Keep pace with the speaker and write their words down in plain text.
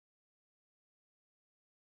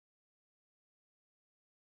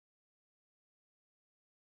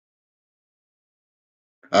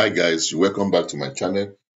Hi guys, welcome back to my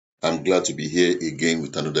channel. I'm glad to be here again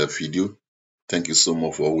with another video. Thank you so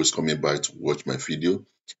much for always coming by to watch my video.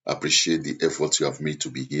 I appreciate the effort you have made to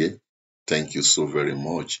be here. Thank you so very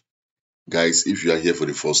much. Guys, if you are here for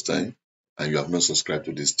the first time and you have not subscribed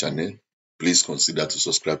to this channel, please consider to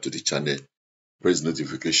subscribe to the channel. Press the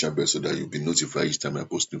notification bell so that you'll be notified each time I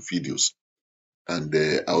post new videos. And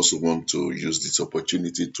I also want to use this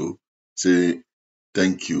opportunity to say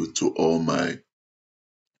thank you to all my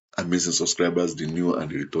amazing subscribers, the new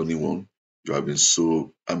and the returning one. You have been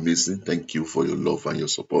so amazing. Thank you for your love and your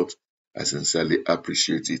support. I sincerely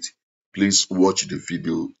appreciate it. Please watch the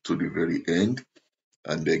video to the very end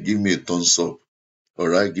and give me a thumbs up. All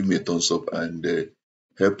right, give me a thumbs up and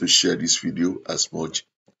help to share this video as much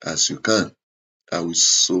as you can. I will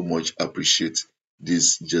so much appreciate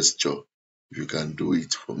this gesture if you can do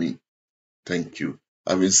it for me. Thank you.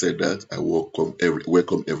 Having said that, I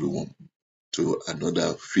welcome everyone to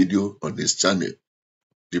another video on this channel,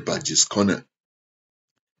 the Badges Corner,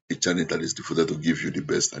 a channel that is devoted to give you the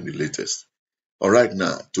best and the latest. All right,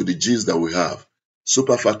 now to the gist that we have.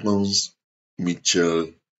 Super Falcons Michelle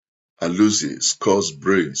Alozie scores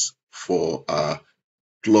brace for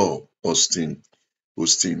club hosting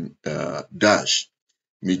Dash.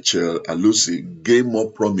 Michelle Alozie gained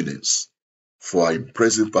more prominence for her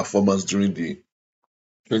impressive performance during the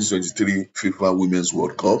 2023 FIFA Women's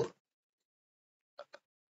World Cup,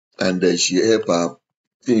 and she helped her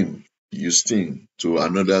team Houston to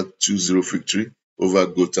another 2-0 victory over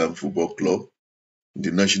Gotham Football Club in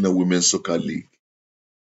the National Women's Soccer League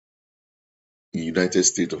in the United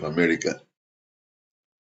States of America.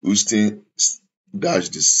 Houston Dash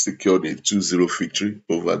secured a 2-0 victory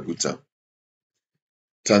over Gotham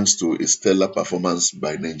thanks to a stellar performance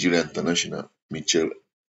by Nigeria international Michelle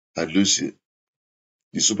Alozie.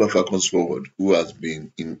 The Super Falcons forward, who has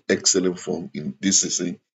been in excellent form in this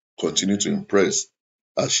season, continued to impress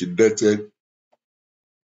as she netted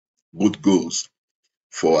both goals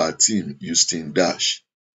for her team Houston Dash.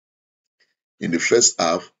 In the first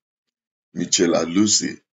half, Michelle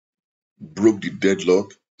Alozie broke the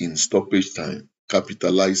deadlock in stoppage time,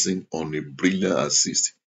 capitalizing on a brilliant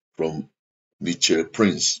assist from Michelle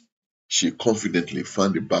Prince. She confidently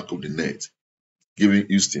found the back of the net, giving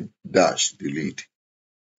Houston Dash the lead.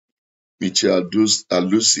 Michelle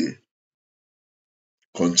Alozie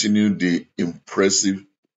continued the impressive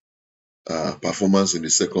performance in the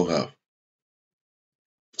second half,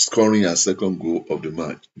 scoring her second goal of the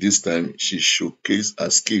match. This time, she showcased her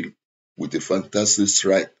skill with a fantastic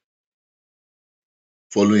strike,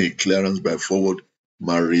 following a clearance by forward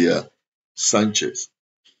Maria Sanchez.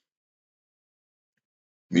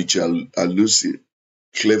 Michelle Alozie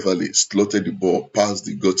cleverly slotted the ball past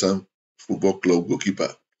the Gotham Football Club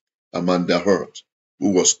goalkeeper, Amanda Hurt, who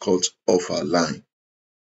was caught off her line.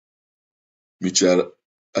 Michelle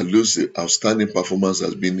Alozie's outstanding performance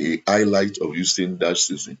has been a highlight of Houston Dash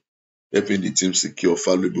season, helping the team secure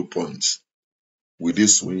valuable points. With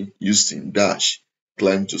this win, Houston Dash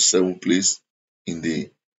climbed to 7th place in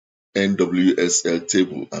the NWSL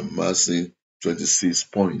table, amassing 26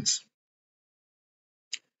 points.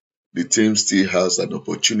 The team still has an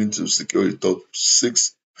opportunity to secure a top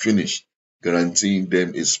 6 finish, guaranteeing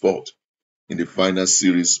them a spot in the final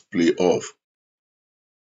series playoff.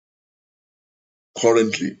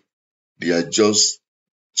 Currently, they are just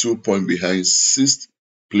 2 points behind 6th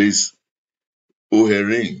place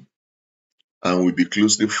O'Hare and will be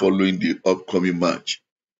closely following the upcoming match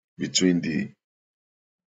between the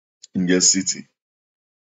Indian City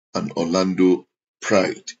and Orlando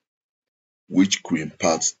Pride, which could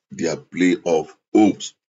impact their playoff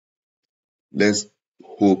hopes. Let's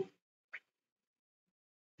hope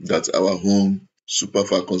that our home Super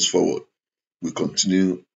Falcons forward will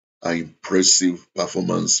continue an impressive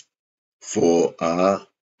performance for our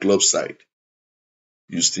club side,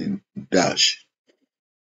 Houston Dash.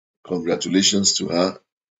 Congratulations to her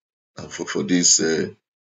and for this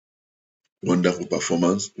wonderful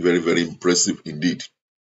performance. Very, very impressive indeed.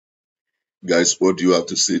 Guys, what do you have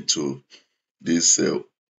to say to this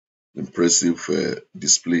impressive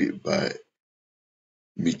display by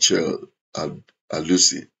Michelle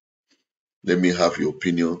Alozie? Let me have your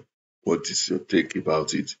opinion. What is your take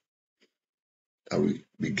about it? I will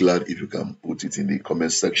be glad if you can put it in the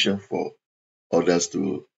comment section for others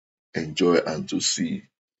to enjoy and to see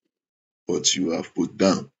what you have put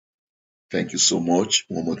down. Thank you so much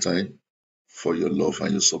one more time for your love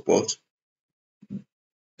and your support,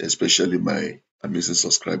 especially my amazing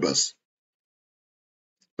subscribers.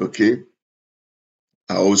 Okay,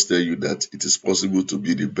 I always tell you that it is possible to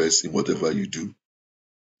be the best in whatever you do.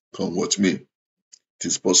 Come what may, it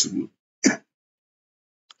is possible.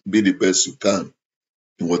 Be the best you can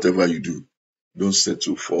in whatever you do. Don't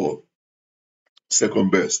settle for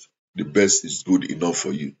second best. The best is good enough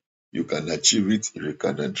for you. You can achieve it if you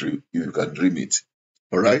can dream, if you can dream it.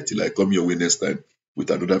 All right, till I come your way next time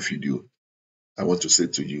with another video. I want to say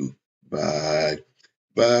to you, bye.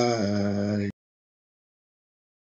 Bye.